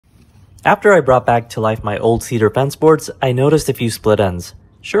After I brought back to life my old cedar fence boards, I noticed a few split ends.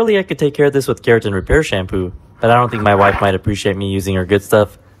 Surely I could take care of this with keratin repair shampoo, but I don't think my wife might appreciate me using her good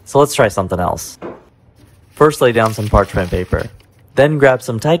stuff, so let's try something else. First lay down some parchment paper. Then grab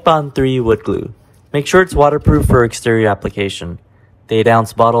some Titebond 3 wood glue. Make sure it's waterproof for exterior application. The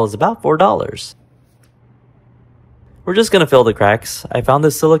 8-ounce bottle is about $4. We're just gonna fill the cracks. I found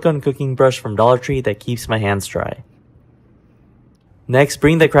this silicone cooking brush from Dollar Tree that keeps my hands dry. Next,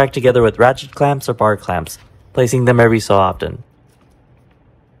 bring the crack together with ratchet clamps or bar clamps, placing them every so often.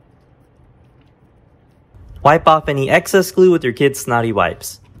 Wipe off any excess glue with your kids' snotty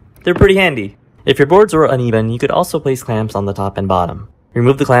wipes. They're pretty handy. If your boards were uneven, you could also place clamps on the top and bottom.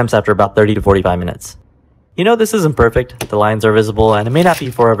 Remove the clamps after about 30 to 45 minutes. You know this isn't perfect, the lines are visible, and it may not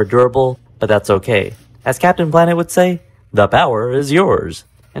be forever durable, but that's okay. As Captain Planet would say, the power is yours.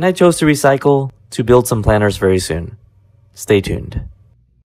 And I chose to recycle to build some planners very soon. Stay tuned.